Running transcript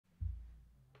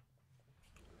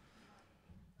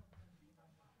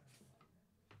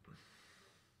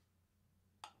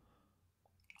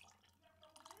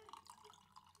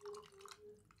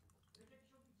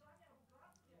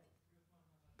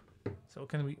So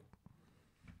can we...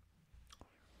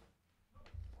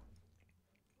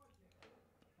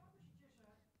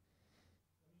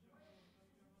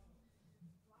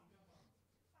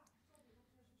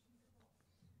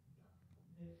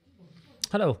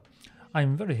 Hello,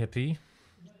 I'm very happy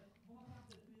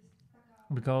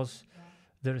because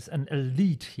there is an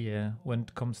elite here when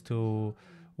it comes to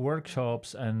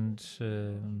workshops and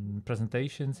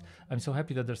presentations. I'm so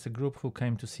happy that there's a group who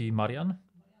came to see Marian.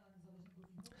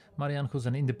 Marian, who's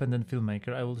an independent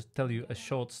filmmaker. I will tell you a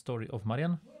short story of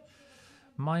Marian.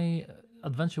 My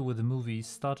adventure with the movie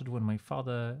started when my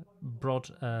father brought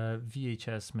a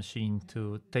VHS machine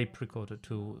to tape recorder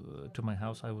to my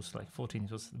house. I was like 14.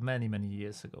 It was many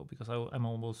years ago because I'm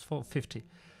almost 50.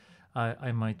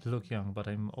 I might look young, but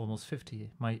I'm almost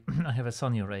 50. I have a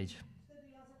son your age.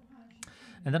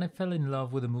 And then I fell in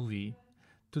love with the movie.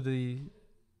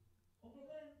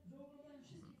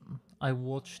 I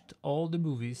watched all the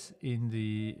movies in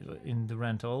the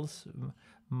rentals.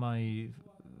 My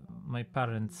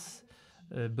parents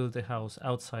built a house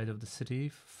outside of the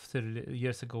city 30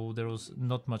 years ago. There was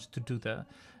not much to do there,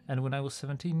 and when I was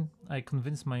 17, I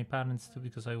convinced my parents to,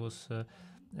 because I was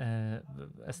a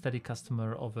steady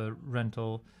customer of a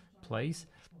rental place.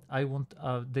 I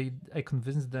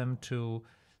convinced them to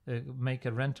make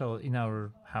a rental in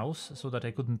our house so that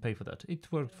I couldn't pay for that.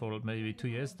 It worked for maybe 2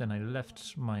 years. Then I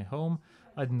left my home.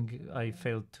 I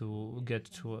failed to get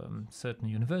to a certain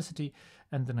university,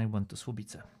 and then I went to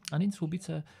Słubice. And in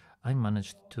Słubice, I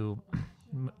managed to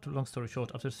long story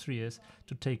short, after 3 years,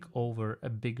 to take over a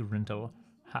big rental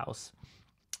house.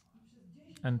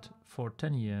 And for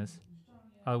 10 years,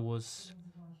 I was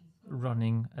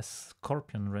running a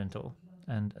Scorpion rental.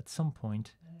 And at some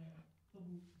point,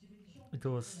 it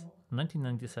was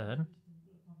 1997.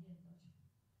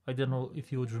 I don't know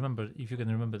if you can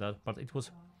remember that, but it was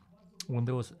when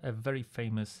there was a very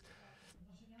famous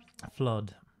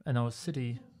flood in our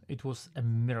city. It was a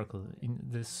miracle. In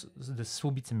the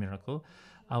Słubice miracle,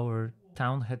 our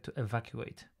town had to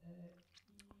evacuate.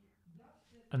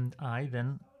 And I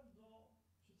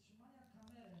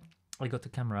got a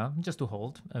camera just to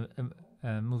hold,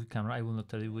 a movie camera. I will not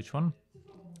tell you which one.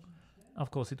 Of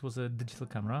course, it was a digital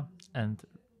camera, and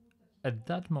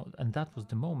that was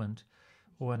the moment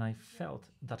when I felt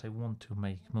that I want to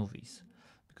make movies,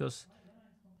 because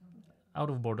out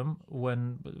of boredom,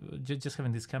 when just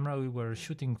having this camera, we were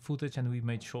shooting footage and we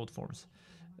made short forms.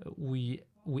 We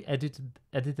edited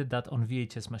that on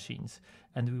VHS machines,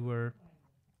 and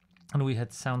we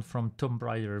had sound from Tomb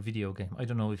Raider video game. I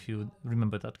don't know if you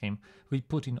remember that game. We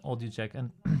put in audio jack,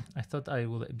 and I thought I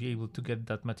will be able to get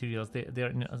that materials. They're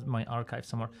in my archive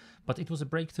somewhere. But it was a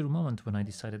breakthrough moment when I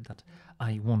decided that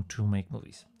I want to make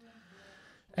movies.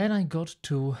 And I got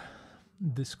to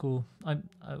the school.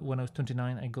 When I was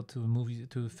 29, I got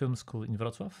to film school in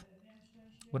Wrocław.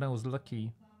 When I was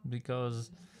lucky,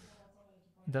 because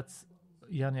that's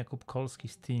Jan Jakub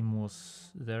Kolski's team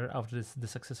was there after the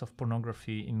success of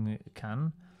Pornography in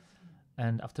Cannes,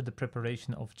 and after the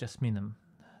preparation of Jasminem.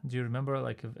 Do you remember,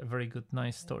 like a very good,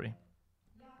 nice story?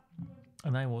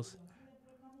 And I was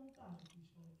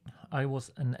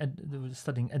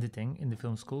studying editing in the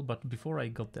film school, but before I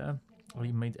got there,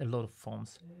 I made a lot of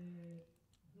forms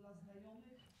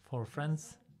for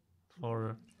friends,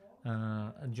 for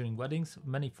during weddings,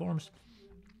 many forms,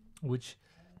 which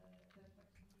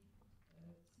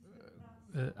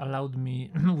allowed me,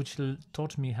 which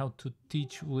taught me how to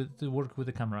work with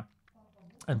the camera.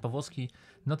 And Pawłowski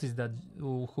noticed that,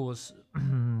 who was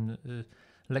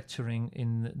lecturing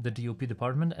in the DOP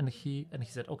department, and he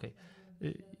said, okay,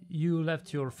 you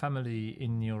left your family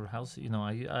in your house. You know,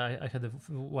 I had a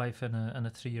wife and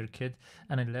a 3-year kid,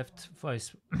 and I left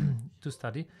to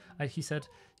study. He said,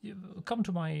 come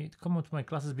to my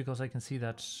classes, because I can see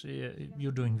that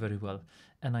you're doing very well.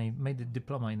 And I made a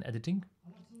diploma in editing.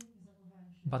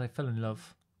 But I fell in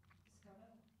love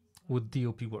with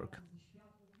DOP work,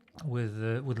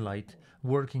 with light,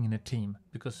 working in a team,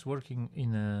 because working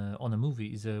on a movie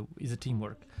is a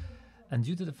teamwork. And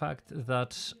due to the fact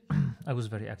that I was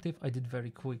very active, I did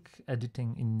very quick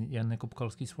editing in Jan Jakub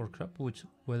Kolski's workshop, which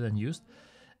were then used.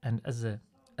 And as a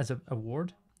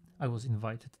award, I was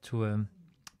invited to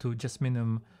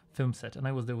Jasminem film set, and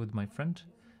I was there with my friend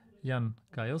Jan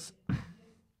Gajos,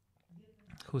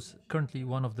 who's currently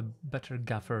one of the better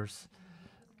gaffers.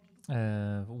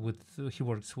 He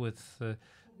works with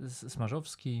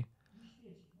Smarzowski,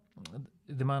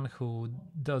 the man who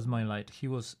does my light. He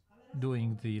was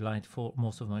doing the light for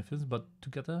most of my films, but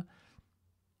together,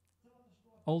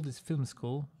 all this film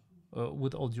school,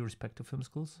 with all due respect to film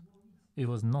schools, it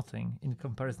was nothing in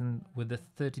comparison with the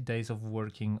 30 days of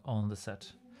working on the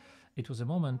set. It was a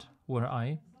moment where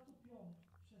I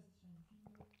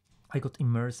got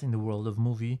immersed in the world of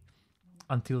movie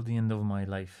until the end of my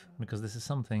life, because this is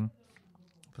something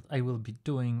that I will be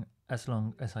doing as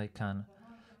long as I can,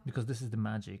 because this is the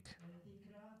magic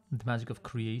of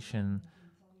creation,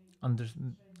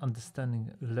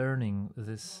 understanding, learning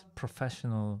this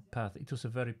professional path. It was a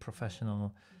very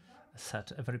professional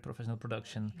set, a very professional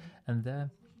production, and there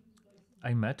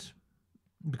I met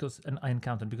I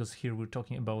encountered, because here we're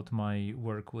talking about my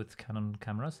work with Canon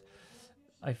cameras.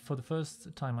 For the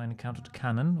first time I encountered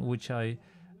Canon, which I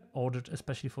ordered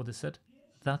especially for the set.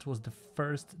 That was the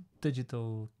first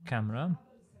digital camera.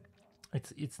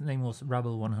 Its name was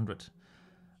Rebel 100.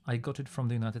 I got it from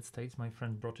the United States. My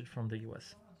friend brought it from the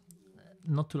US.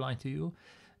 Not to lie to you,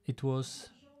 it was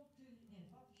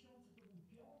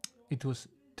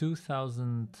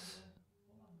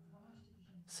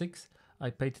 2006. I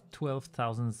paid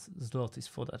 12,000 zlotys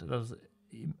for that. That was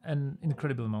an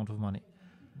incredible amount of money.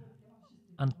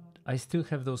 And I still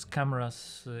have those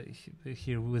cameras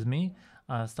here with me,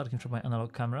 starting from my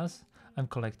analog cameras. I'm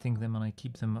collecting them and I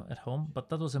keep them at home. But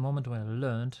that was a moment when I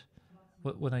learned,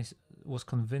 when I was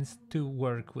convinced to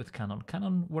work with Canon.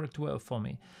 Canon worked well for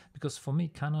me, because for me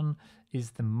Canon is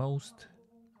the most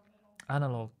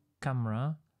analog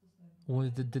camera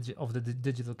with the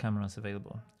digital cameras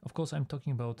available. Of course, I'm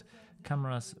talking about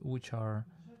cameras which are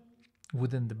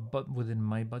within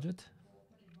my budget,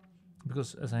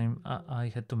 because as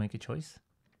I had to make a choice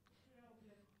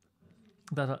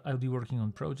that I'll be working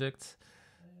on projects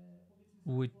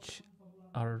which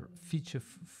are feature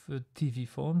TV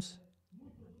films,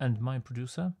 and my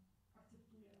producer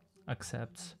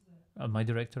accepts, my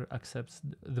director accepts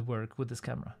the work with this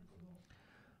camera,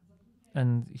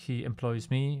 and he employs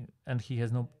me, and he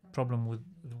has no problem with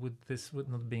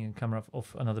not being a camera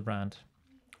of another brand.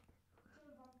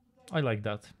 I like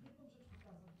that.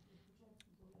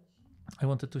 I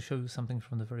wanted to show you something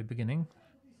from the very beginning.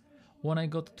 When I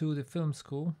got to the film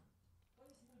school,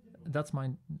 that's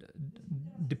my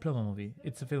diploma movie.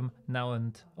 It's a film Now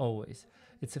and Always.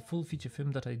 It's a full feature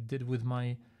film that I did with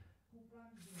my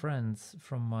friends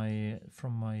from my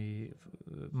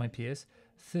PS.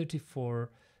 34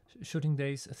 shooting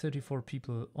days, 34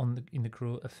 people in the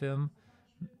crew. A film.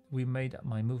 We made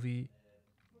my movie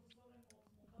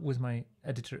with my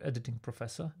editing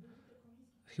professor.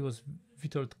 He was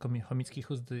Witold Chomicki,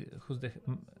 who's the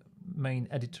main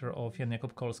editor of Jan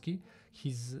Jakob Kolski.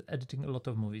 He's editing a lot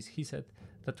of movies. He said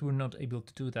that we're not able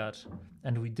to do that,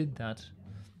 and we did that.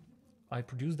 I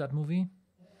produced that movie.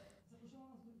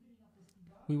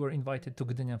 We were invited to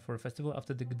Gdynia for a festival.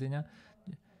 After the Gdynia,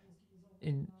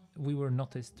 we were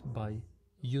noticed by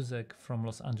Józek from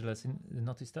Los Angeles.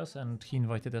 Noticed us, and he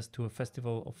invited us to a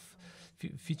festival of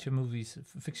fiction movies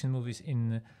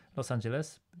in Los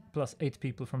Angeles, plus 8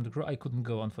 people from the crew. I couldn't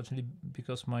go, unfortunately,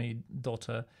 because my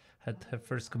daughter had her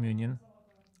first communion.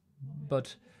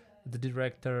 But the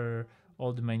director,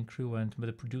 all the main crew went, but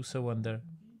the producer went there.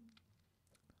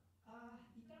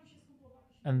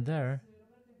 And there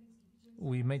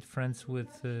we made friends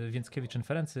with Więckiewicz and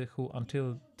Ferency, who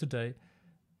until today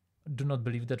do not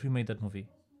believe that we made that movie.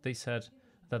 They said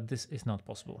that this is not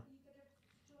possible.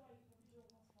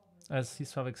 As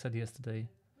Sławek said yesterday.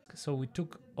 So we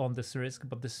took on this risk,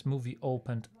 but this movie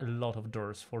opened a lot of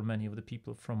doors for many of the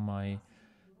people from my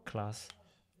class,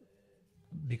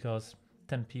 because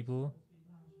 10 people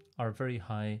are very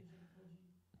high.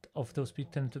 Of those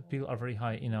 10 people are very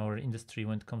high in our industry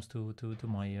when it comes to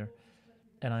my year.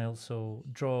 And I also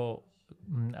draw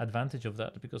advantage of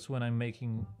that, because when I'm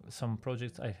making some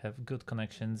projects, I have good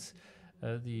connections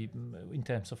in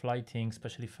terms of lighting,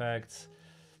 special effects.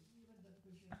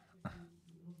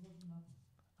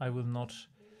 I will not.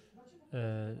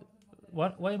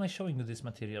 Why am I showing you this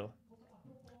material?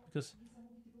 Because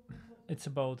it's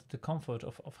about the comfort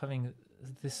of having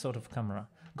this sort of camera.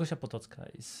 Gosia Potocka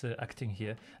is acting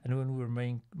here, and when we were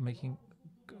making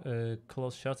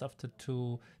close shots, after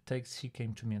 2 takes, she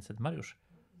came to me and said, "Mariusz,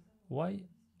 why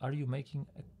are you making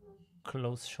a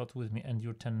close shot with me and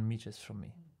you're 10 meters from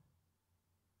me?"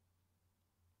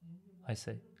 I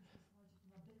say,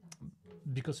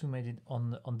 because we made it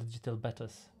on the digital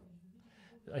betas.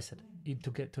 I said,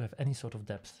 to have any sort of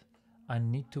depth, I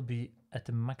need to be at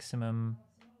the maximum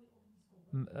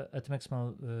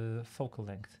focal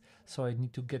length. So I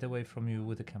need to get away from you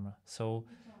with the camera. So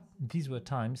these were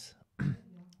times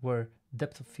where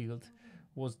depth of field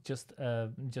was just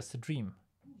a dream.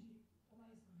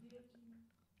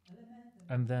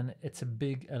 And then it's a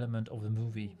big element of the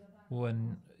movie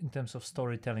when, in terms of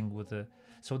storytelling,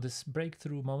 so this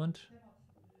breakthrough moment.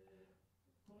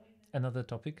 Another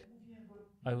topic,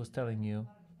 I was telling you,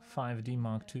 5D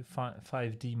Mark II,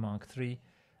 5D Mark III,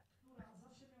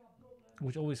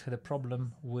 which always had a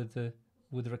problem with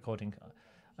recording.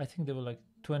 I think they were like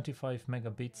 25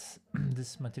 megabits.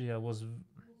 This material was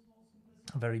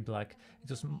very black. It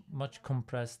was much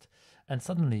compressed, and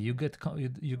suddenly you get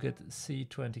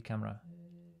C20 camera,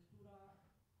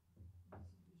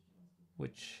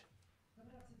 which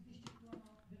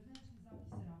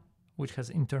has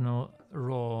internal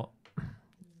raw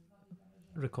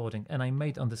recording, and I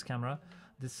made on this camera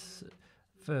this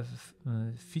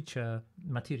feature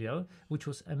material which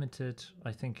was emitted,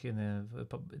 I think, in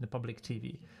the public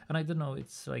TV, and I don't know,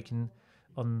 it's like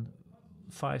on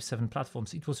 5-7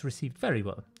 platforms. It was received very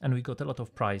well, and we got a lot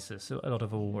of prizes, a lot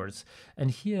of awards. And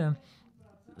here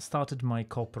started my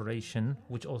cooperation,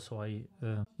 which also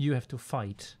you have to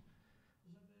fight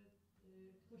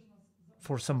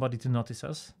for somebody to notice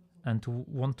us and to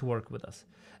want to work with us.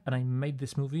 And I made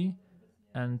this movie,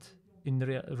 and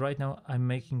right now I'm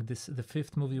making the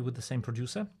 5th movie with the same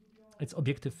producer. It's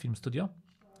Objective Film Studio.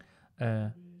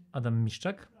 Adam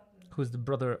Miszczak, who is the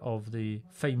brother of the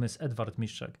famous Edward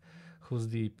Miszczak, who's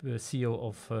the CEO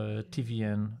of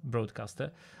TVN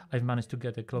broadcaster. I've managed to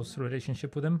get a close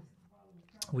relationship with him.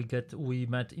 We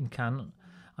met in Cannes.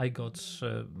 I got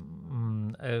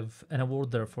an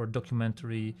award there for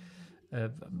documentary.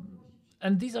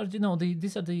 And these are,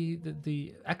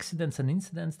 the accidents and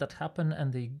incidents that happen,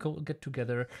 and they get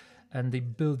together and they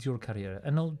build your career.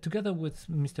 And together with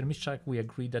Mr. Miszczak, we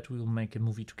agreed that we will make a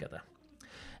movie together.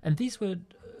 And these were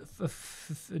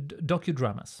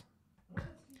docudramas.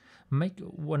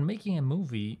 When making a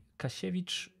movie,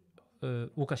 Łukasiewicz,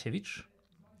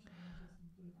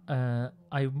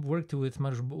 I worked with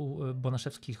Mariusz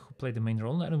Konopka, who played the main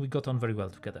role, and we got on very well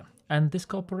together. And this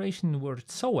cooperation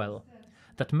worked so well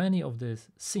that many of the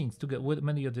scenes together,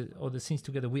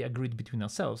 we agreed between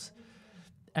ourselves,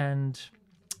 and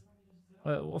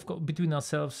of course between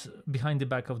ourselves behind the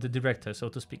back of the director, so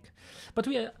to speak. But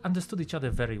we understood each other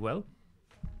very well.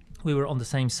 We were on the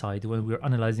same side when we were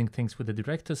analyzing things with the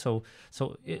director, so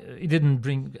it didn't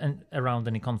bring around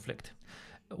any conflict.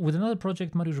 With another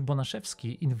project, Mariusz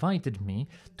Konopka invited me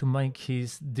to make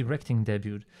his directing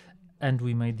debut, and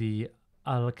we made The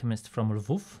Alchemist from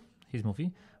Lwów, his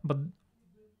movie. But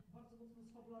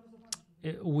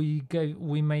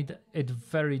we made it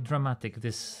very dramatic,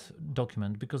 this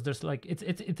document, because there's like it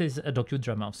is a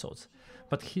docudrama of sorts.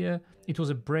 But here it was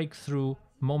a breakthrough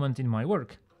moment in my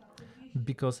work,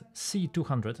 because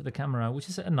C200, the camera, which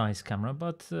is a nice camera,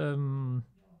 but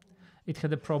it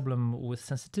had a problem with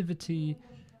sensitivity.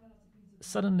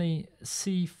 Suddenly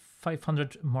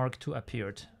C500 Mark II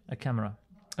appeared, a camera,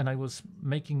 and I was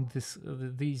making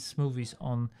these movies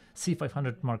on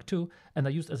C500 Mark II, and I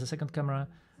used as a second camera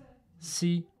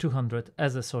C200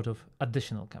 as a sort of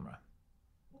additional camera.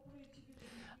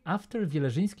 After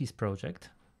Wieleżyński's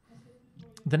project,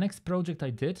 the next project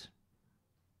I did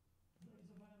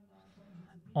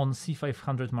on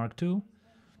C500 Mark II,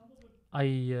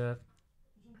 I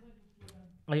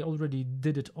already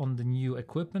did it on the new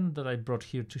equipment that I brought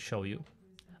here to show you.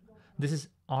 This is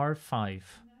R5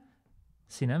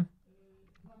 Cine,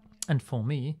 and for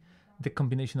me, the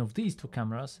combination of these two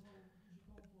cameras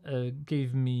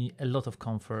gave me a lot of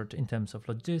comfort in terms of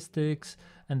logistics.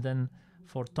 And then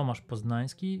for Tomasz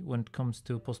Poznański, when it comes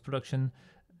to post-production,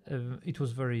 it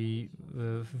was very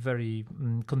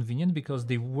convenient, because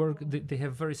they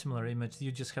have very similar image.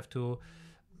 You just have to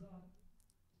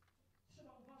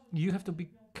be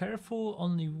careful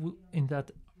only in that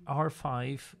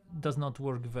R5 does not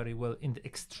work very well in the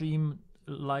extreme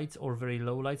lights or very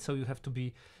low lights, so you have to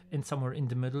be in somewhere in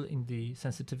the middle in the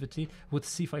sensitivity. With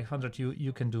C500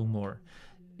 you can do more.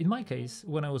 In my case,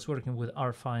 when I was working with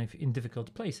R5 in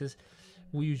difficult places,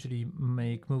 we usually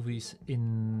make movies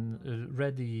in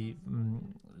ready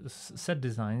set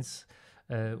designs,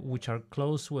 which are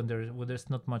close when there's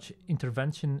not much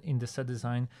intervention in the set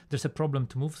design. There's a problem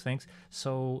to move things,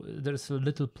 so there's a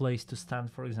little place to stand,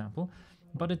 for example.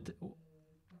 But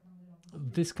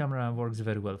this camera works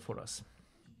very well for us.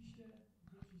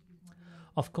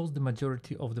 Of course, the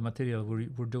majority of the material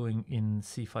we're doing in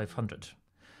C500.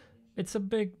 It's a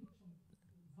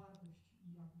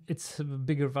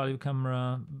bigger value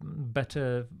camera,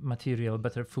 better material,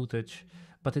 better footage,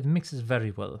 but it mixes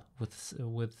very well with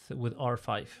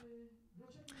R5.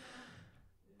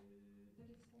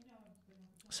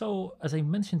 So, as I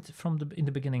mentioned in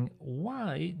the beginning,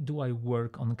 why do I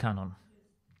work on Canon?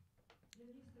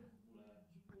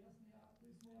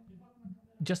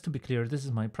 Just to be clear, this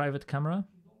is my private camera.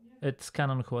 It's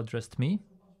Canon who addressed me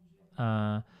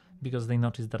because they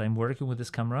noticed that I'm working with this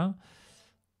camera.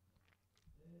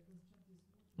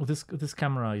 This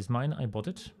camera is mine. I bought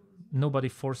it Nobody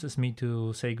forces me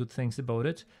to say good things about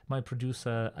it. My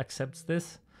producer accepts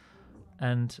this,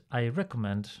 and I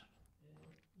recommend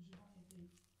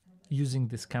using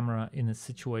this camera in a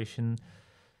situation.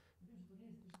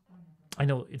 I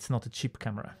know it's not a cheap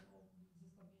camera,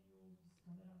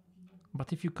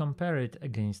 but if you compare it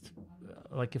against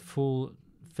like a full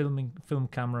film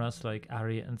cameras like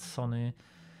Arri and Sony,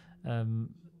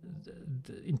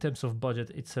 in terms of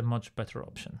budget, it's a much better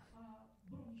option.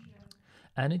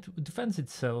 And it defends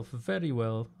itself very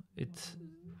well. It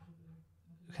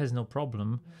has no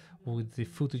problem with the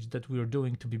footage that we are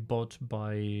doing to be bought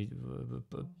by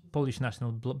Polish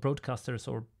national broadcasters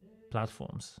or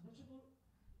platforms.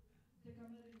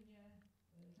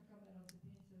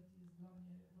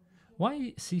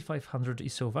 Why C500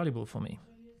 is so valuable for me?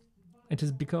 It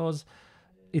is because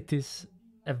it is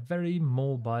a very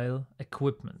mobile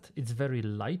equipment. It's very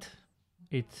light.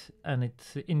 It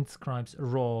inscribes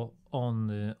RAW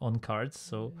on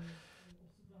cards.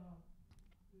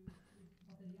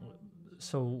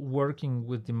 So working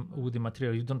with the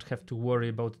material, you don't have to worry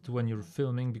about it when you're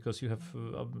filming, because you have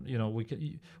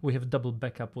we have double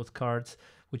backup with cards,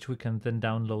 which we can then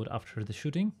download after the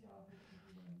shooting.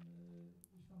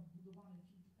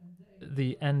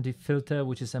 The ND filter,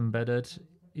 which is embedded,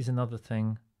 is another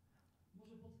thing.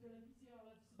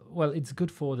 Well, it's good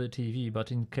for the TV,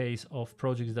 but in case of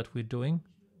projects that we're doing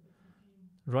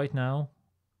right now,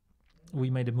 we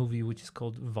made a movie which is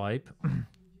called Vibe,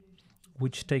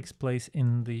 which takes place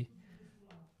through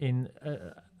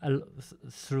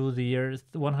the years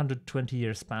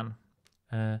 120-year span.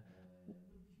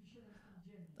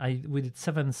 We did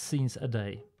 7 scenes a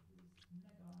day,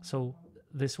 so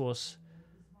this was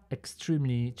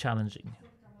extremely challenging.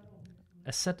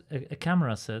 A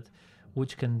camera set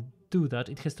which can do that,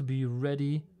 it has to be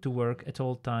ready to work at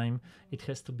all time. It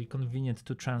has to be convenient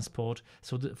to transport.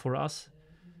 So for us,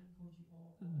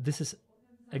 this is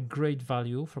a great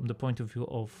value from the point of view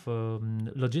of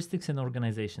logistics and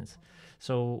organizations.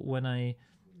 So when I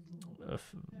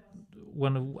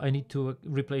need to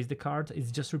replace the card,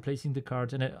 it's just replacing the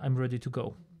card and I'm ready to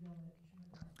go.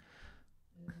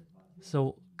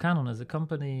 So Canon as a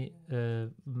company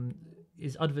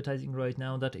is advertising right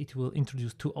now that it will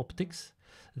introduce 2 optics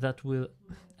that will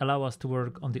allow us to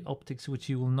work on the optics, which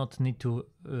you will not need to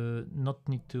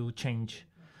change.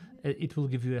 It will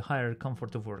give you a higher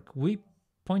comfort of work. We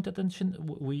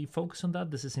focus on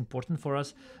that. This is important for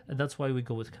us, and that's why we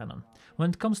go with Canon. When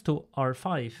it comes to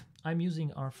R5, I'm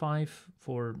using R5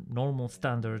 for normal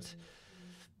standards,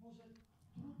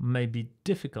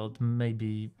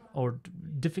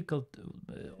 difficult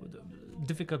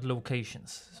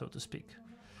locations, so to speak.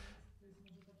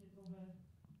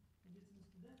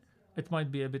 It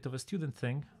might be a bit of a student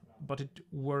thing, but it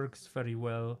works very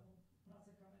well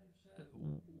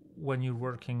when you're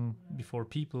working before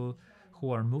people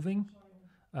who are moving.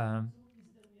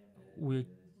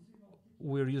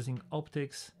 We're using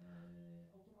optics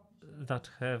that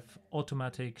have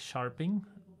automatic sharpening,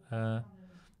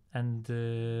 and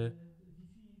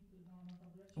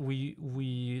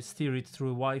we steer it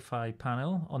through a Wi-Fi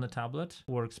panel on a tablet.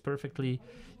 Works perfectly.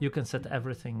 You can set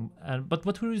everything, but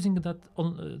we're using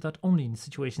that only in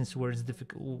situations where it's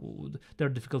difficult. There are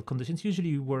difficult conditions. Usually,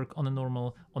 you work on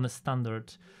a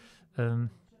standard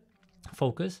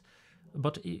focus.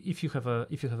 But if you have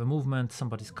a movement,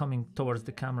 somebody's coming towards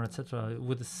the camera, etc.,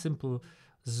 with a simple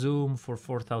zoom for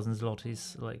 4,000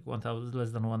 zlotys, like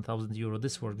less than 1,000 euro,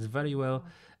 this works very well,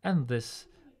 and this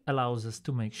allows us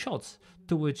to make shots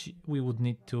to which we would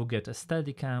need to get a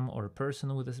Steadicam or a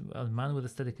man with a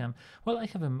Steadicam. Well, I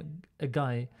have a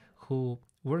guy who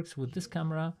works with this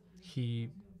camera.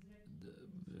 He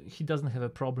doesn't have a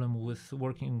problem with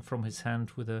working from his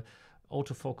hand with a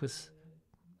autofocus,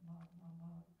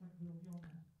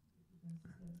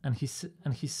 and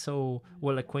he's so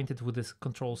well acquainted with this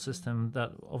control system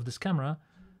of this camera,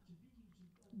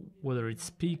 whether it's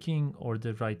speaking or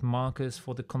the right markers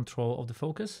for the control of the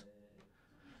focus.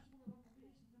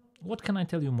 What can I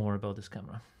tell you more about this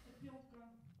camera?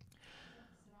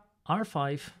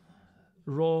 R5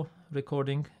 RAW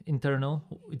recording internal,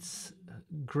 it's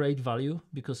great value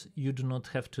because you do not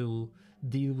have to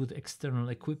deal with external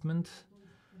equipment.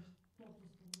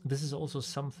 This is also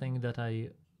something that I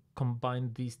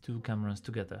combined these 2 cameras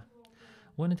together.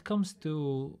 When it comes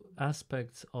to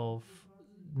aspects of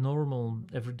normal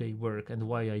everyday work and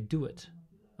why I do it,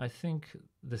 I think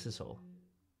this is all.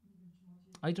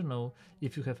 I don't know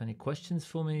if you have any questions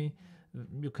for me.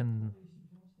 You can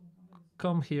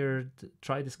come here,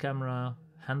 try this camera,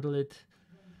 handle it.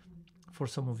 For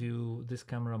some of you, this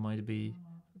camera might be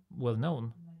well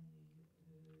known.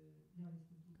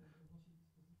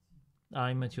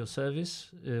 I'm at your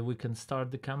service. We can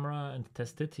start the camera and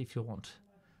test it if you want.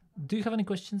 Do you have any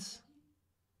questions,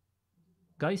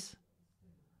 guys?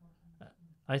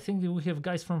 I think we have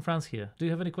guys from France here. Do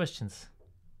you have any questions?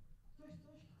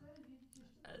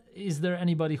 Is there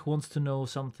anybody who wants to know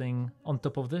something on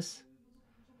top of this?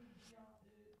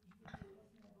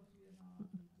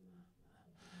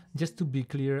 Just to be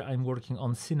clear, I'm working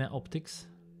on Cine optics,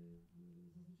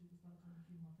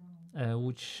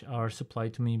 which are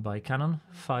supplied to me by Canon,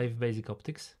 5 basic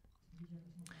optics.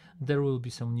 There will be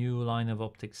some new line of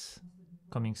optics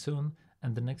coming soon,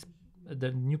 and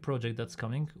the new project that's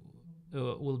coming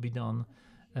will be done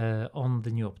on the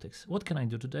new optics. What can I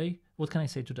do today? What can I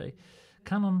say today?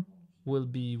 Canon will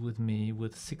be with me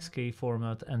with 6K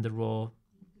format and the raw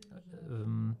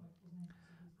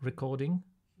recording.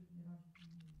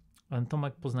 And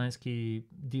Tomek Poznański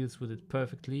deals with it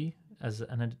perfectly as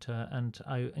an editor and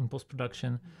I in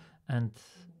post-production, and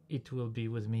it will be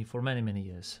with me for many, many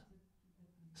years.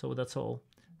 So that's all.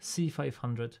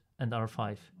 C500 and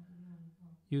R5.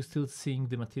 You still seeing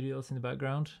the materials in the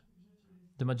background?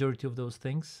 The majority of those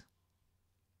things.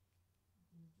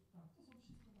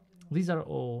 This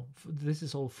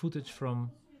is all footage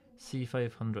from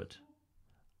C500.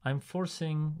 I'm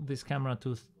forcing this camera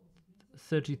to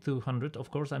 3200.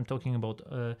 Of course, I'm talking about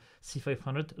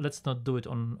C500. Let's not do it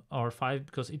on R5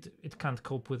 because it can't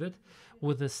cope with it.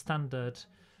 With the standard,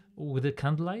 with a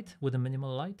candlelight, with a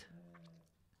minimal light,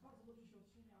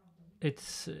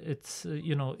 it's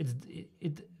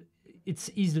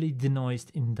easily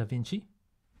denoised in DaVinci.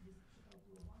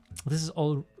 This is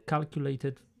all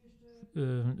calculated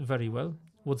very well.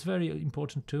 What's very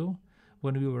important too,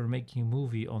 when we were making a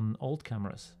movie on old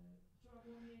cameras,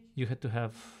 you had to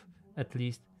have at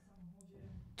least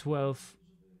 12.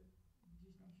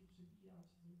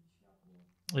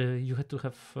 You had to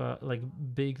have like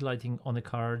big lighting on a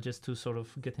car just to sort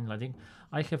of get in lighting.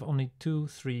 I have only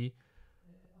 2-3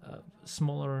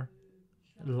 smaller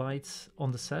lights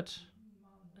on the set,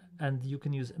 and you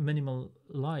can use minimal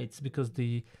lights because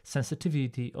the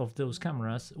sensitivity of those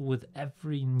cameras with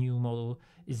every new model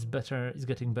is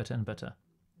getting better and better.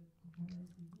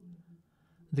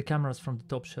 The cameras from the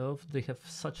top shelf, they have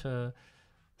such a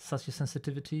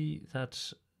sensitivity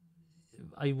that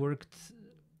I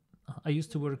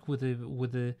used to work with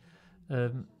a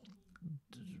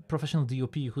professional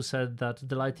DOP who said that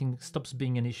the lighting stops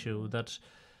being an issue, that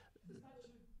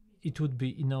it would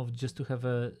be enough just to have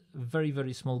a very,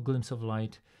 very small glimpse of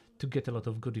light to get a lot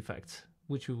of good effects,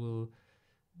 which we will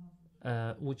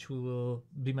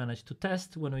be managed to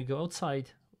test when we go outside,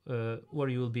 where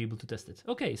you will be able to test it.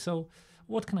 Okay, so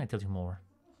what can I tell you more?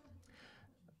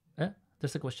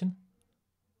 There's a question?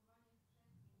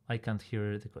 I can't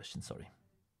hear the question, sorry.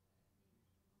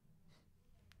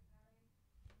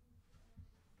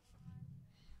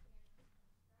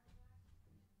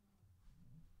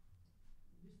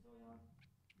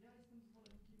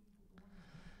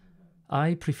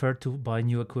 I prefer to buy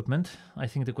new equipment. I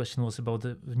think the question was about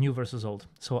the new versus old.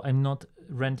 So I'm not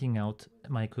renting out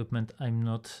my equipment. I'm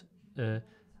not.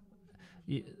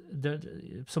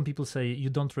 Some people say you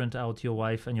don't rent out your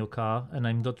wife and your car, and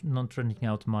I'm not renting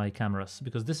out my cameras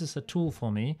because this is a tool for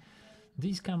me.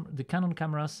 The Canon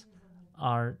cameras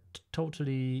are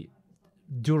totally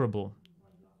durable.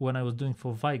 When I was doing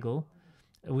for Weigel,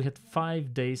 we had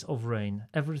 5 days of rain.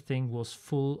 Everything was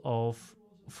full of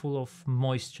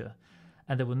moisture,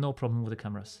 and there were no problem with the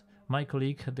cameras. My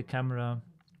colleague had the camera,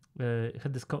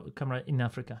 camera in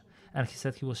Africa, and he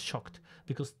said he was shocked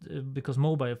because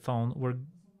mobile phones were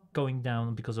going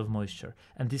down because of moisture,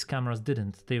 and these cameras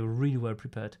didn't. They really were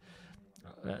prepared.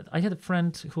 I had a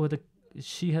friend who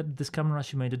she had this camera.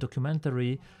 She made a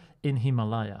documentary in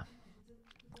Himalaya.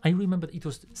 I remember it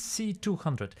was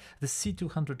C200. The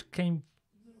C200 came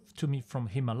to me from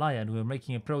Himalaya, and we were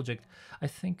making a project. I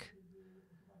think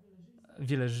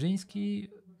Wieleżyński,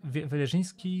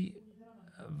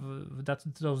 that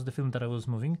was the film that I was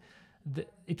moving.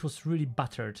 It was really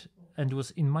battered, and it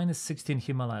was in -60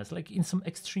 Himalayas, like in some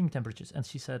extreme temperatures. And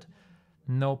she said,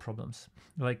 no problems,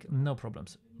 like no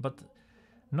problems. But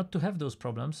not to have those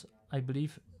problems, I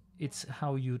believe it's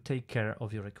how you take care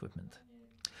of your equipment.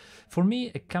 For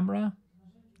me, a camera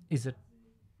is a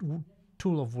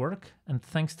tool of work, and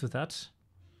thanks to that,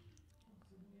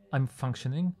 I'm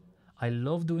functioning. I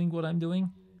love doing what I'm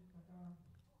doing,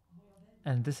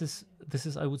 and this is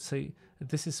I would say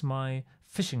this is my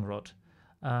fishing rod.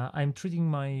 I'm treating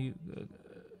my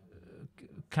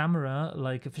camera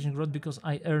like a fishing rod because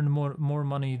I earn more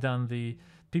money than the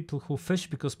people who fish,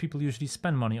 because people usually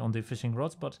spend money on their fishing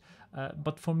rods, but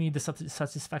for me the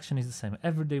satisfaction is the same.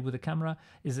 Every day with a camera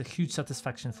is a huge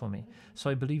satisfaction for me. So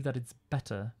I believe that it's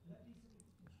better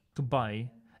to buy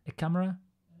a camera,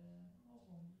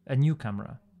 a new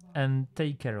camera, and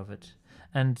take care of it,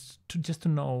 and just to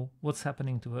know what's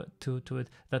happening to it,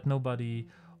 that nobody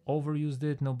overused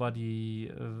it,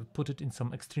 nobody put it in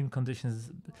some extreme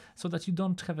conditions, so that you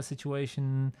don't have a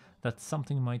situation that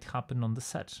something might happen on the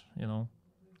set, you know.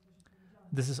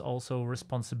 This is also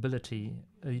responsibility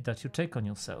that you take on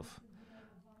yourself.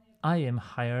 I am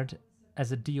hired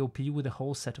as a DOP with a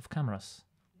whole set of cameras.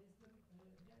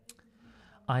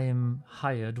 I am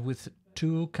hired with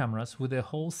 2 cameras, with a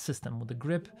whole system, with a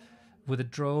grip, with a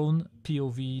drone,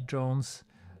 POV drones.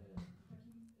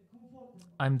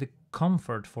 I'm the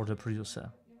comfort for the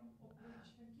producer.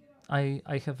 I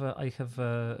have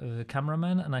a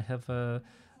cameraman, and I have a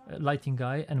lighting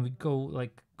guy, and we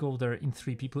go there in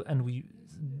 3 people, and we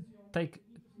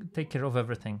take care of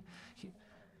everything.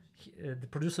 The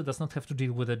producer does not have to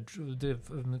deal with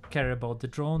care about the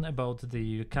drone, about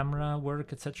the camera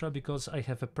work, etc., because I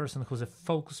have a person who's a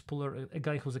focus puller, a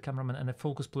guy who's a cameraman and a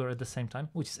focus puller at the same time,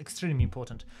 which is extremely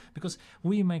important, because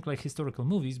we make like historical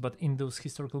movies, but in those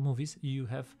historical movies you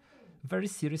have very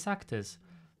serious actors,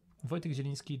 Wojtek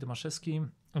Zieliński, Tomaszewski,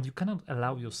 and you cannot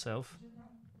allow yourself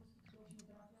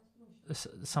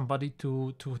somebody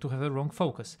to have a wrong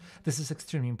focus. This is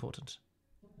extremely important.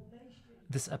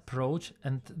 This approach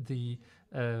and the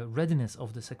readiness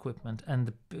of this equipment,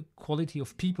 and the quality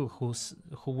of people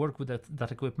who work with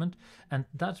that equipment, and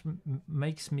that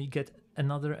makes me get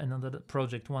another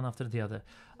project one after the other.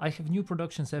 I have new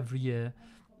productions every year.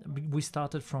 We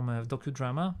started from a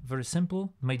docudrama, very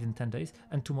simple, made in 10 days,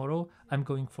 and tomorrow I'm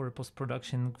going for a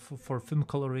post-production for film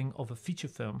coloring of a feature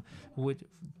film,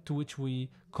 to which we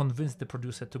convinced the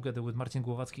producer together with Marcin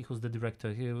Głowacki, who's the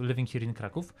director living here in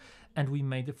Kraków, and we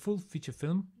made a full feature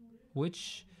film,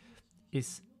 which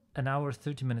is 1 hour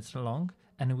 30 minutes long,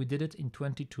 and we did it in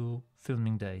 22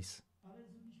 filming days.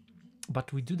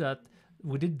 But we did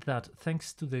that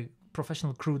thanks to the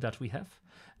professional crew that we have,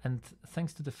 and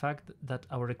thanks to the fact that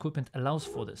our equipment allows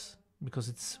for this, because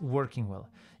it's working well.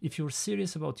 If you're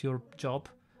serious about your job,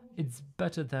 it's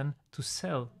better than to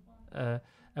sell a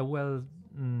well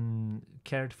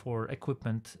cared for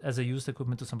equipment as a used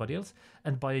equipment to somebody else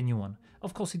and buy a new one.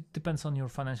 Of course, it depends on your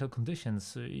financial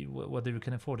conditions, whether you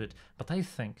can afford it. But I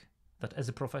think that as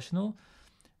a professional,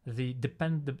 the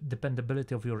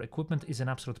dependability of your equipment is an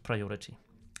absolute priority.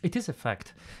 It is a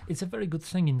fact. It's a very good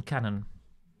thing in Canon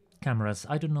cameras.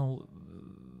 I don't know,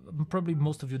 probably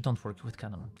most of you don't work with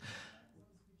Canon.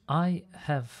 I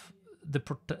have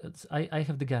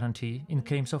the guarantee in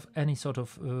case of any sort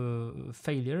of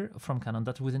failure from Canon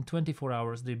that within 24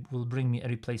 hours they will bring me a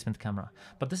replacement camera.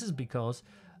 But this is because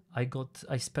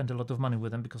I spent a lot of money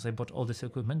with them, because I bought all this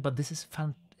equipment, but this is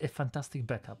a fantastic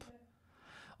backup.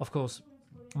 Of course,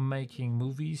 making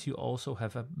movies, you also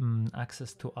have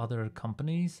access to other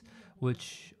companies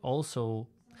which also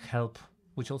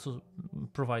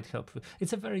provide help.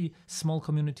 It's a very small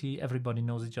community, everybody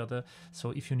knows each other,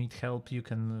 so if you need help, you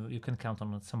can count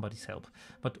on somebody's help.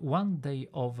 But one day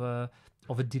of a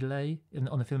delay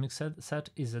on a filming set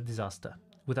is a disaster.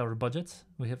 With our budgets,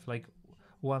 we have like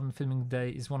one filming day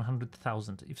is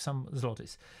 100,000, if some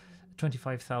zlotys,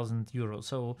 25,000 euros.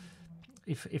 So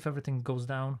if everything goes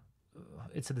down,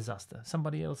 it's a disaster.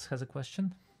 Somebody else has a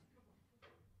question?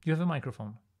 You have a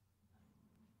microphone.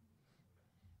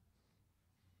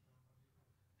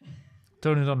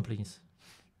 Turn it on, please.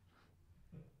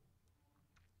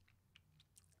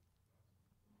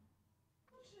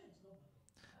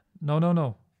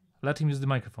 No. Let him use the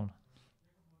microphone.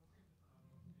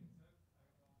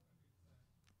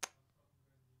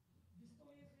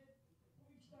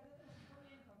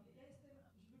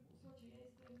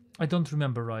 I don't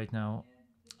remember right now.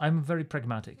 I'm very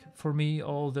pragmatic. For me,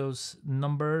 all those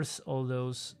numbers, all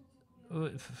those...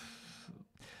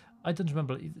 I don't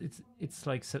remember. It's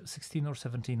like 16 or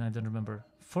 17. I don't remember.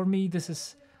 For me,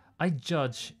 I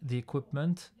judge the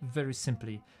equipment very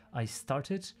simply. I start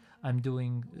it. I'm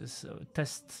doing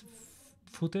test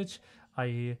footage.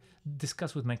 I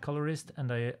discuss with my colorist,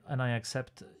 and I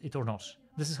accept it or not.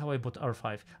 This is how I bought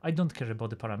R5. I don't care about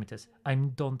the parameters. I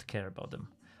don't care about them.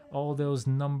 All those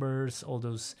numbers, all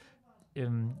those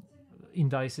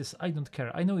indices, I don't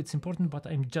care. I know it's important, but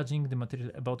I'm judging the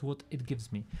material about what it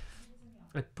gives me.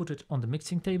 I put it on the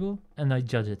mixing table and I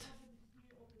judge it.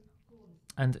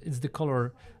 And it's the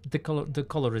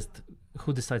colorist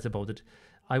who decides about it.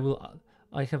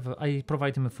 I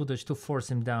provide him a footage to force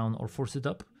him down or force it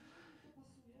up.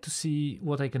 to see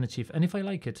what I can achieve. And if I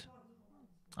like it,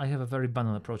 I have a very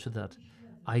banal approach to that.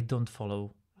 I don't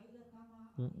follow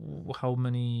how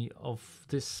many of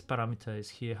this parameter is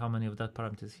here, how many of that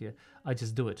parameter is here. I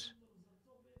just do it.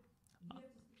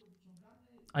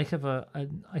 I have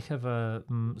a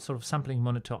sort of sampling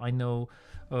monitor. I know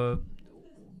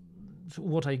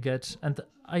what I get, and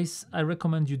I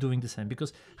recommend you doing the same,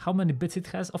 because how many bits it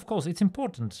has, of course, it's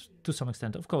important to some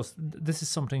extent. Of course, this is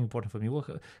something important for me.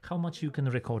 How much you can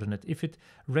record in it. If it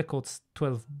records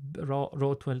 12 raw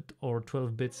 12 or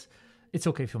 12 bits, it's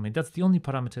okay for me. That's the only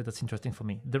parameter that's interesting for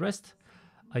me. The rest,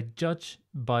 I judge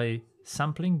by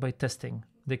sampling, by testing.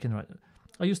 They can write.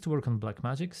 I used to work on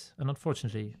Blackmagics, and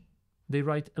unfortunately, they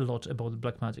write a lot about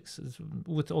Blackmagics,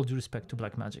 with all due respect to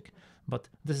Blackmagic, but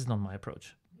this is not my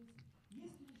approach.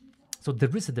 So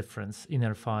there is a difference in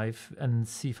R5 and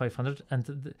C500,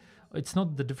 and it's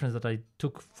not the difference that I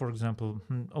took, for example,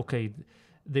 okay,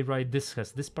 they write this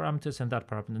has this parameters and that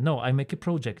parameter. No, I make a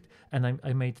project, and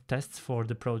I made tests for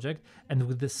the project, and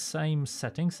with the same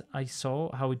settings, I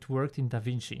saw how it worked in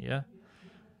DaVinci, yeah?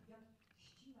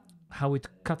 How it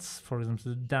cuts, for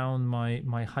example, down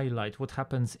my highlight, what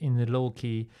happens in the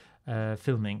low-key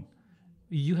filming.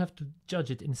 You have to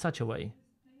judge it in such a way.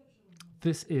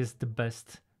 This is the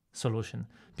best solution,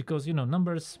 because, you know,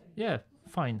 numbers, yeah,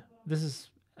 fine.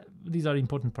 These are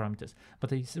important parameters,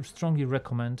 but I strongly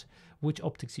recommend which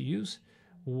optics you use,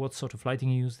 what sort of lighting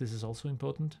you use. This is also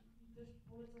important,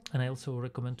 and I also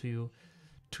recommend to you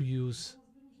to use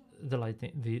the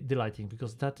lighting,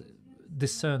 because that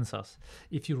discerns us.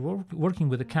 If you're working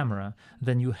with a camera,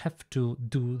 then you have to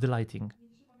do the lighting.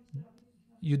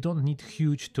 You don't need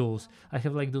huge tools. I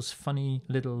have like those funny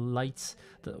little lights,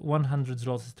 the 100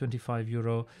 zlotys, 25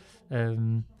 euro,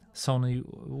 Sony,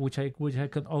 which I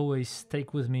can always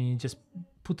take with me. Just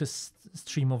put a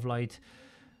stream of light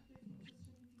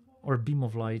or beam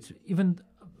of light. Even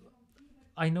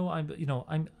I know I'm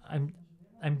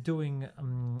doing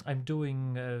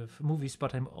movies,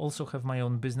 but I also have my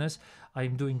own business.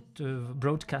 I'm doing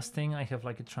broadcasting. I have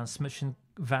like a transmission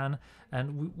van,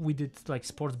 and we did like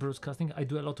sports broadcasting. I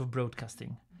do a lot of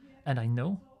broadcasting, and I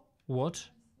know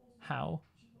how,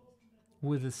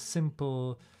 with a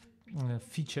simple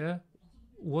feature,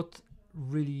 what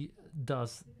really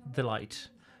does the light.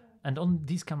 And on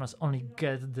these cameras only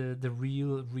get the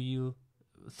real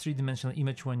three-dimensional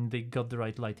image when they got the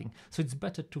right lighting. So it's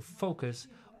better to focus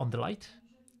on the light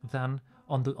than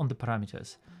on the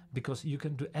parameters, because you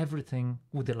can do everything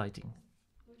with the lighting.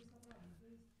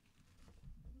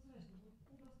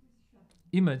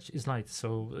 Image is light,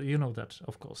 so you know that,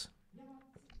 of course.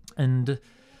 And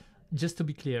just to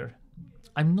be clear,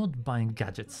 I'm not buying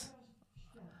gadgets.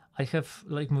 I have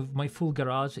like my full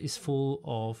garage is full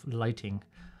of lighting.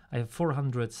 I have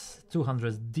 400s,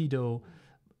 200s, Dido.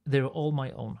 They're all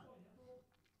my own.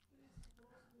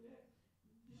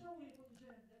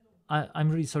 I'm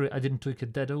really sorry I didn't take a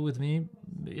Dedo with me.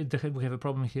 We have a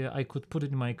problem here. I could put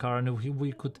it in my car and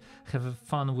we could have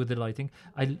fun with the lighting.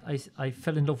 I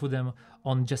fell in love with them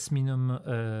on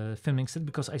Jasminum filming set,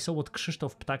 because I saw what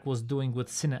Krzysztof Ptak was doing with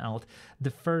Cine Alt,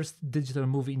 the first digital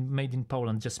movie made in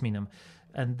Poland, Jasminum.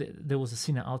 And there was a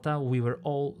Cine Alta. We were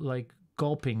all like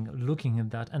gulping, looking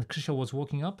at that. And Krzysztof was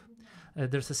walking up.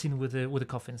 There's a scene with the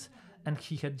coffins, and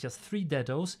he had just 3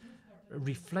 Dedos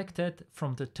reflected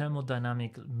from the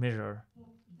thermodynamic mirror,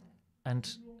 and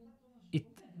it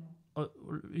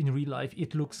in real life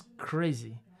it looks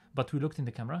crazy. But we looked in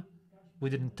the camera, we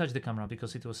didn't touch the camera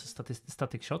because it was a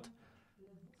static shot.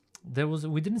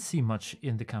 We didn't see much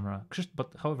in the camera,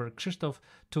 but however Krzysztof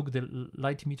took the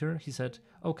light meter. He said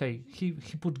okay, he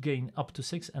put gain up to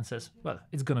 6 and says, well,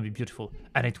 it's gonna be beautiful,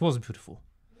 and it was beautiful.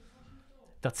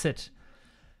 That's it.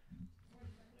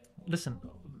 Listen,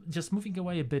 just moving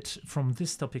away a bit from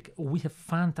this topic, we have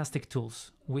fantastic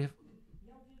tools.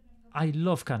 I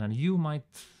love Canon. You might,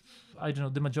 I don't know,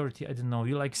 the majority, I don't know,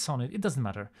 you like Sony, it doesn't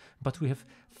matter. But we have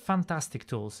fantastic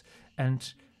tools,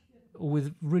 and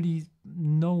with really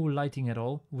no lighting at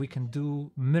all, we can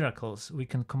do miracles. We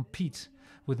can compete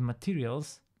with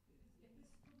materials,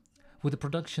 with the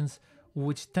productions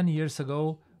which 10 years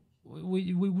ago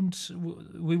they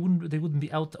wouldn't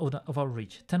be out of our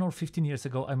reach. 10 or 15 years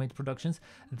ago I made productions,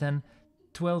 then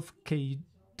 12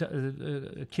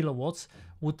 kilowatts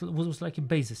was like a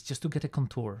basis just to get a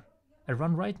contour. I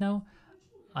run right now,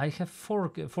 I have 4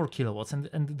 kilowatts,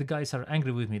 and the guys are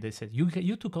angry with me. They said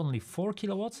you took only 4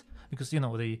 kilowatts, because you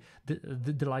know the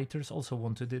lighters also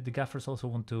want to, the gaffers also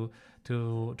want to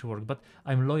work. But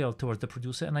I'm loyal towards the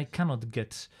producer, and I cannot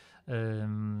get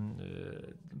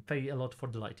pay a lot for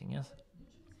the lighting. Yes,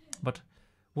 but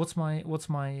what I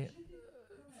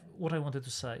wanted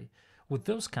to say With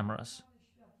those cameras,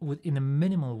 in a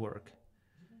minimal work,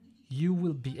 you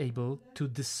will be able to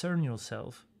discern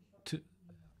yourself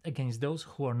against those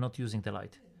who are not using the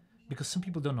light. Because some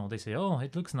people don't know. They say, oh,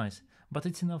 it looks nice. But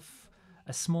it's enough,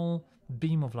 a small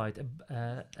beam of light,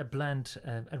 a blend,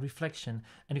 a reflection,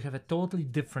 and you have a totally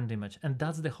different image. And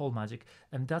that's the whole magic.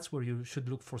 And that's where you should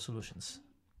look for solutions.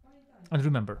 And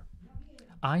remember,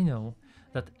 I know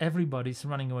that everybody's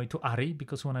running away to ARRI,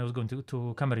 because when I was going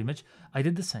to camera image, I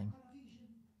did the same.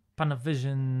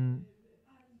 Panavision,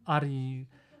 ARRI,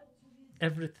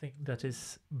 everything that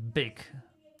is big.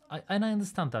 And I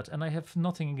understand that, and I have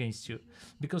nothing against you,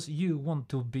 because you want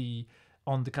to be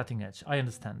on the cutting edge. I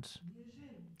understand.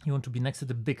 You want to be next to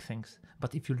the big things.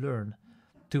 But if you learn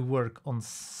to work on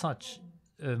such,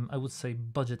 I would say,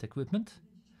 budget equipment,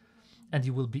 and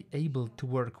you will be able to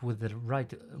work with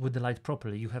the light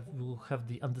properly. You will have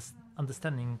the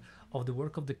understanding of the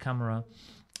work of the camera,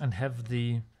 and have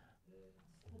the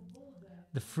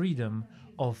freedom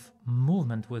of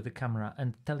movement with the camera,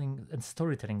 and telling and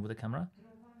storytelling with the camera,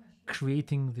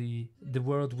 creating the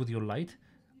world with your light.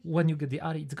 When you get the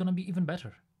ARRI, it's gonna be even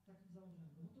better.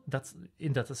 That's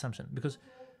in that assumption, because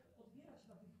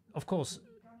of course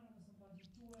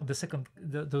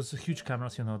those huge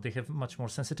cameras, they have much more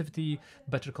sensitivity,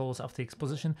 better colors after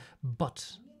exposition,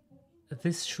 but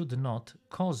this should not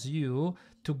cause you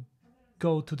to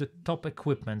go to the top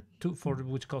equipment for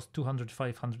which costs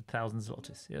 200,000-500,000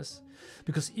 zlotys. Yes,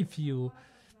 because if you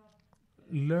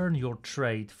learn your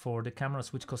trade for the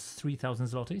cameras which cost 3,000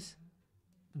 zlotys,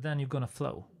 then you're gonna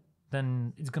flow.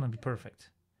 Then it's gonna be perfect.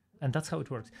 And that's how it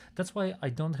works. That's why I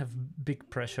don't have big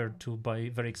pressure to buy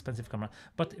very expensive camera.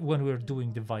 But when we were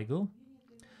doing the Weigel,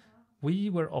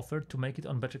 we were offered to make it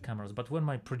on better cameras. But when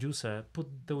my producer put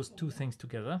those two things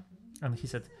together, and he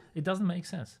said, it doesn't make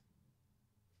sense.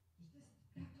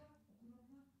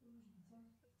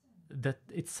 That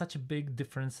it's such a big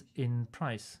difference in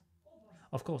price.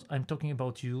 Of course, I'm talking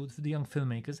about you, the young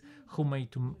filmmakers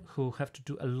who have to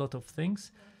do a lot of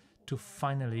things to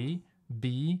finally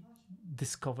be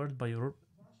discovered by your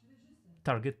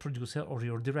target producer or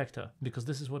your director, because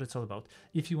this is what it's all about.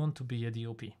 If you want to be a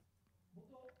DOP,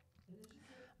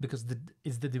 because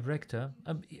it's the director,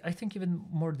 I think even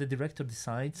more the director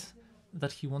decides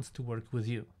that he wants to work with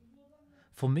you.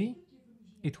 For me,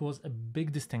 it was a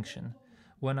big distinction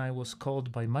when I was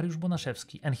called by Mariusz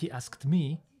Bonaszewski and he asked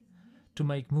me to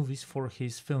make movies for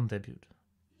his film debut.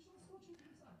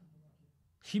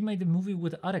 He made a movie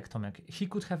with Arek Tomek. He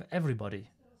could have everybody.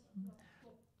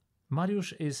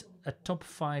 Mariusz is a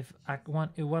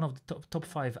one of the top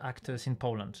 5 actors in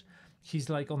Poland. He's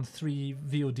like on 3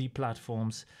 VOD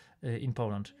platforms in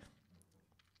Poland.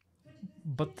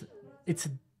 But it's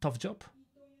a tough job.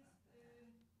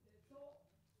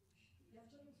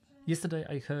 Yesterday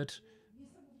I heard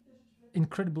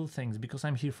incredible things because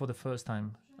I'm here for the first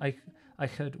time. I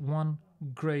heard one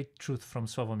great truth from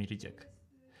Sławomir Idziek.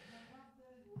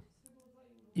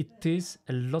 It is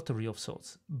a lottery of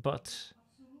sorts, but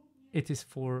it is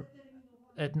for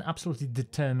an absolutely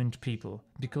determined people,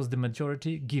 because the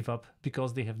majority give up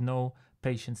because they have no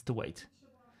patience to wait.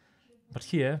 But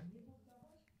here,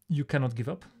 you cannot give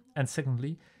up, and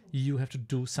secondly, you have to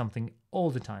do something all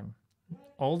the time.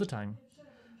 All the time.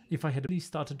 If I had really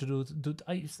started to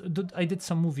I did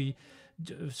some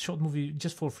short movie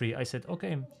just for free. I said,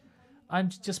 okay,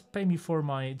 just pay me for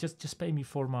my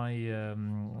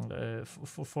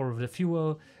for the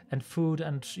fuel and food,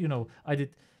 and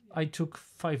I took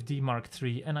 5D Mark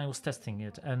III and I was testing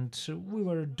it, and we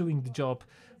were doing the job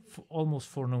almost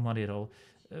for no money at all.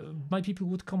 My people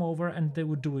would come over and they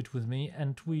would do it with me,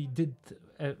 and we did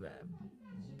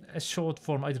a short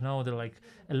form. I don't know, they're like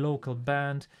a local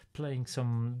band doing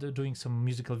some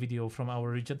musical video from our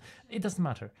region. It doesn't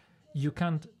matter. You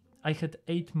can't. I had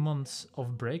 8 months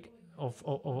of break of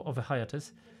a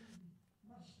hiatus.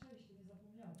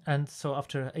 And so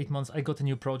after 8 months, I got a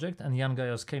new project, and Jan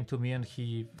Gajos came to me and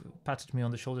he patted me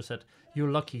on the shoulder, said, "You're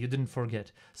lucky, you didn't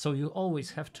forget." So you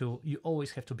always have to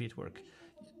be at work.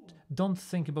 Don't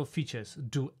think about features.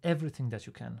 Do everything that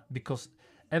you can, because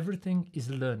everything is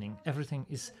learning. Everything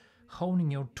is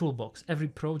honing your toolbox. Every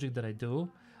project that I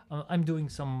do, I'm doing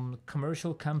some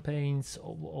commercial campaigns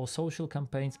or social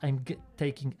campaigns. I'm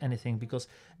taking anything, because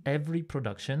every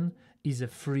production is a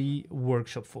free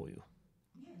workshop for you.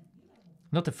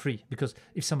 Not a free, because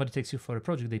if somebody takes you for a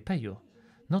project, they pay you.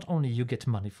 Not only you get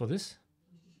money for this,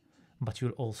 but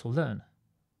you'll also learn,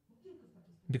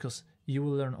 because you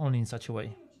will learn only in such a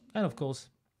way. And of course,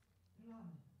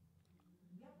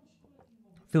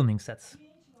 filming sets.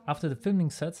 After the filming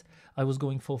sets, I was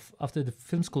going after the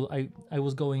film school, I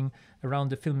was going around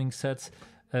the filming sets,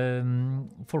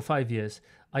 for 5 years.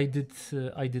 I did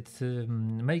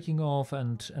making of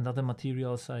and other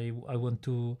materials. I went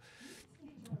to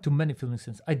many filming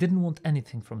scenes. I didn't want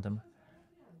anything from them.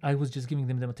 I was just giving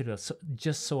them the materials,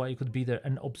 just so I could be there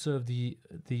and observe the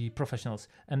professionals.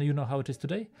 And you know how it is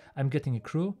today? I'm getting a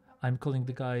crew. I'm calling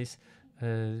the guys.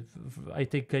 I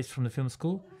take guys from the film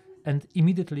school, and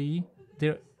immediately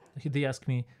they ask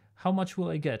me, how much will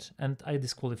I get? And I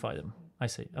disqualify them.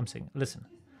 I'm saying, listen,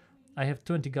 I have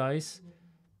 20 guys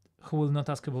who will not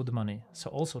ask about the money. So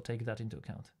also take that into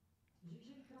account.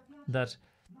 That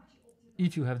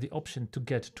if you have the option to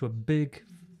get to a big,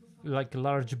 like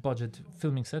large budget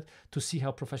filming set to see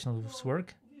how professionals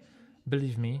work,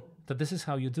 believe me that this is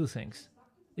how you do things.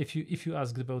 If you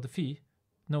ask about the fee,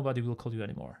 nobody will call you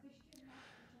anymore.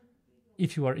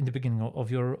 If you are in the beginning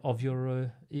of your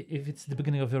if it's the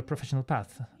beginning of your professional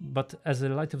path. But as a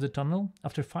light of the tunnel,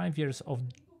 after 5 years of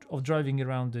driving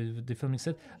around the filming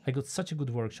set, I got such a good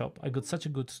workshop, I got such a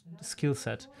good skill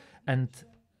set, and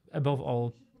above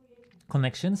all,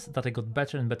 connections, that I got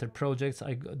better and better projects.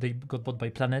 They got bought by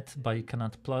Planet, by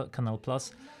Canal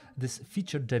Plus. This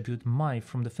feature debut,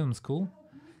 from the film school,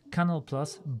 Canal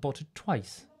Plus bought it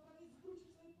twice.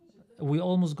 We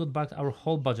almost got back our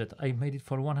whole budget. I made it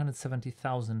for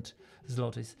 170,000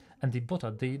 zlotys, and they bought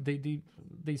it.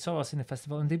 They saw us in a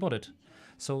festival and they bought it.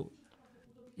 So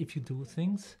if you do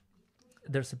things,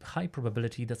 there's a high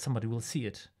probability that somebody will see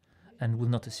it and will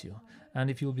notice you. And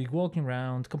if you'll be walking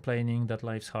around complaining that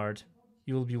life's hard,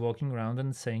 you will be walking around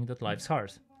and saying that life's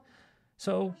hard.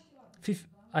 So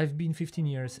I've been 15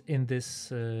 years in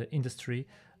this industry.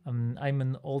 I'm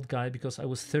an old guy because I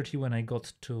was 30 when I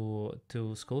got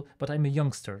to school, but I'm a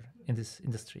youngster in this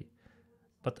industry.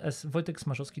 But as Wojtek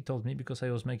Smarzowski told me, because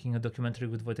I was making a documentary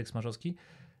with Wojtek Smarzowski,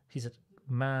 he said,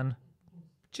 man,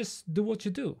 just do what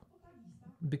you do,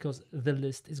 because the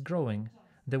list is growing.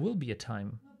 There will be a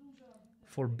time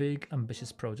for big,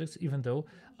 ambitious projects, even though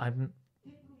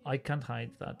I can't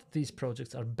hide that these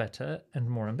projects are better and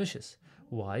more ambitious.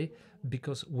 Why?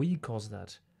 Because we cause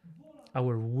that.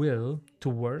 Our will to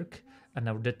work and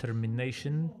our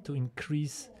determination to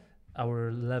increase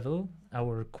our level,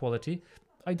 our quality.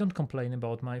 I don't complain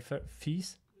about my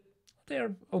fees.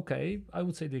 They're okay. I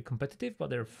would say they're competitive, but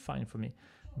they're fine for me.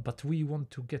 But we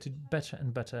want to get it better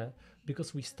and better,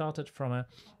 because we started from a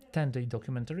 10-day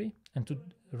documentary, and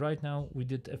right now we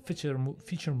did a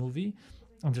feature movie,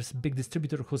 and there's a big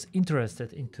distributor who's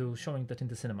interested into showing that in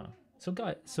the cinema.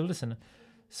 So listen.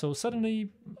 So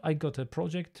suddenly I got a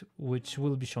project which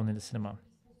will be shown in the cinema.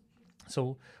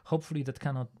 So hopefully that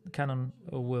Canon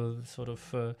will sort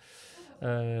of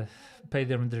pay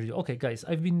their due. Okay, guys,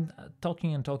 I've been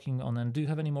talking on, and do you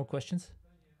have any more questions?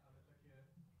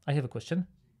 I have a question.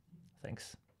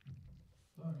 Thanks.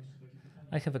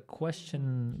 I have a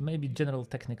question, maybe general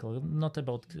technical, not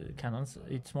about Canons.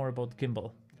 It's more about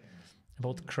gimbal.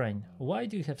 About crane. Why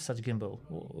do you have such gimbal?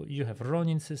 You have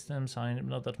Ronin systems. I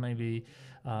know that maybe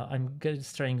I'm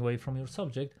straying away from your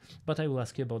subject, but I will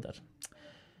ask you about that.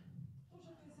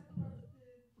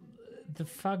 The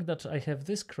fact that I have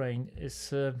this crane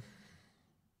is...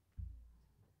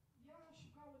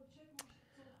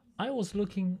 I was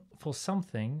looking for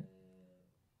something.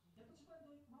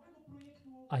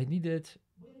 I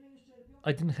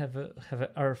didn't have a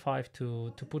R5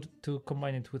 to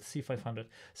combine it with C500.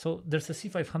 So there's a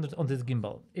C500 on this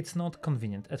gimbal. It's not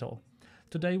convenient at all.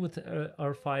 Today with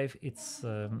R5, it's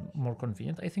more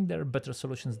convenient. I think there are better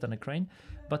solutions than a crane.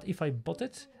 But if I bought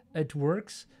it, it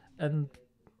works, and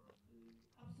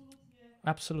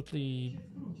absolutely,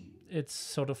 it's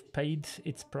sort of paid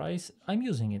its price. I'm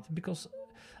using it because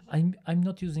I'm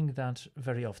not using that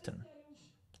very often.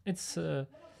 It's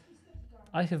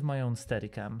I have my own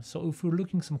Steadicam, so if we're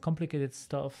looking some complicated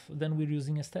stuff, then we're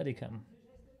using a Steadicam.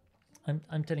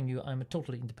 I'm telling you, I'm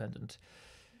totally independent.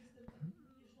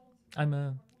 I'm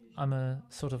a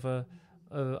sort of a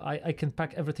I can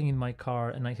pack everything in my car,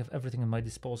 and I have everything at my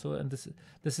disposal, and this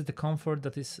is the comfort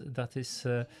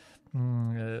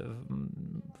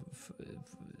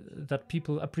that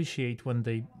people appreciate when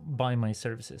they buy my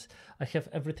services. I have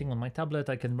everything on my tablet.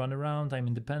 I can run around. I'm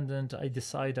independent. I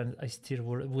decide, and I steer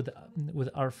with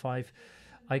R5.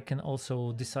 I can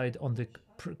also decide on the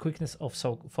quickness of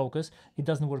focus. It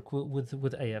doesn't work with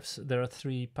AFs. There are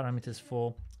 3 parameters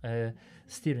for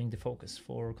steering the focus,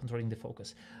 for controlling the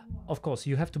focus. Of course,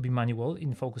 you have to be manual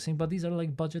in focusing, but these are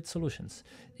like budget solutions.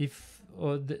 If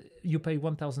you pay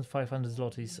 1,500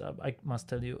 zlotys, I must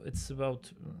tell you, it's about...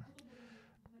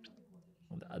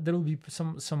 there will be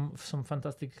some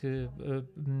fantastic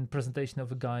presentation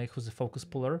of a guy who's a focus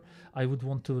puller. I would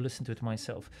want to listen to it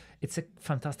myself. It's a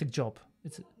fantastic job.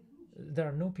 there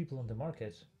are no people on the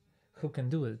market who can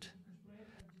do it.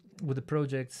 With the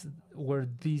projects where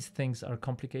these things are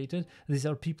complicated, these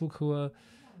are people who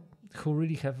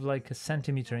really have like a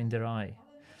centimeter in their eye.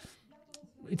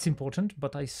 It's important,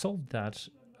 but I solved that.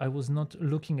 I was not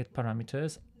looking at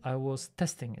parameters, I was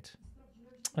testing it.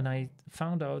 And I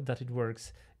found out that it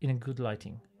works in a good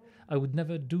lighting. I would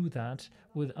never do that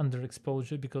with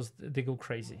underexposure because they go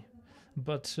crazy.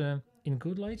 But in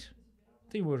good light,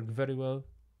 they work very well.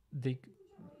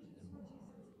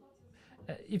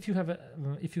 If you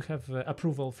have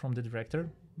approval from the director,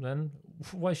 then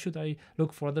why should I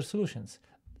look for other solutions?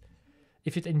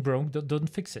 If it ain't broke, don't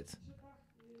fix it.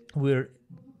 We're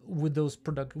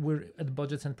at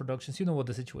budgets and productions. You know what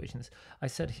the situation is. I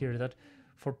said here that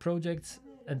for projects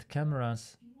and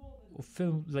cameras,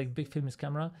 film like big filmic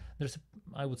camera, there's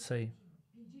I would say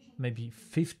maybe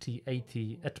 50,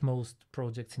 80 at most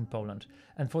projects in Poland.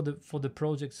 And for the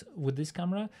projects with this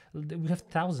camera, we have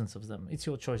thousands of them. It's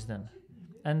your choice then.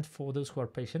 And for those who are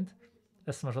patient,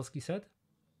 as Smarzowski said,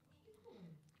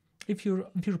 if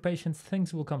you're patient,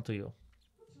 things will come to you,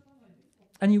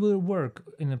 and you will work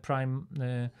in a prime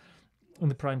on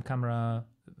the prime camera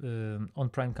on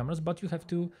prime cameras. But you have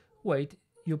to wait.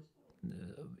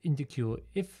 In the queue.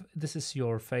 If this is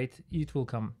your fate, it will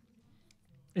come.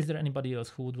 Is there anybody else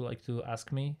who would like to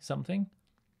ask me something?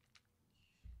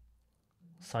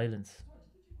 Silence.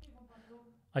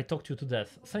 I talked you to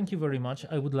death. Thank you very much.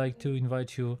 I would like to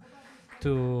invite you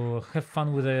to have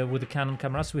fun with the Canon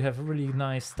cameras. We have a really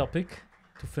nice topic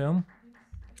to film.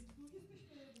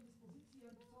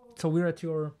 So we're at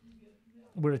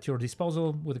your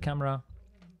disposal with the camera.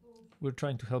 We're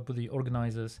trying to help with the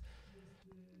organizers.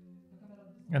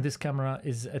 And this camera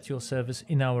is at your service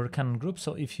in our Canon group.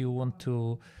 So if you want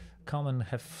to come and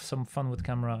have some fun with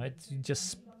camera,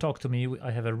 just talk to me.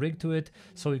 I have a rig to it,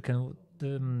 so you can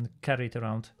carry it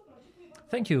around.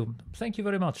 Thank you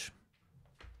very much.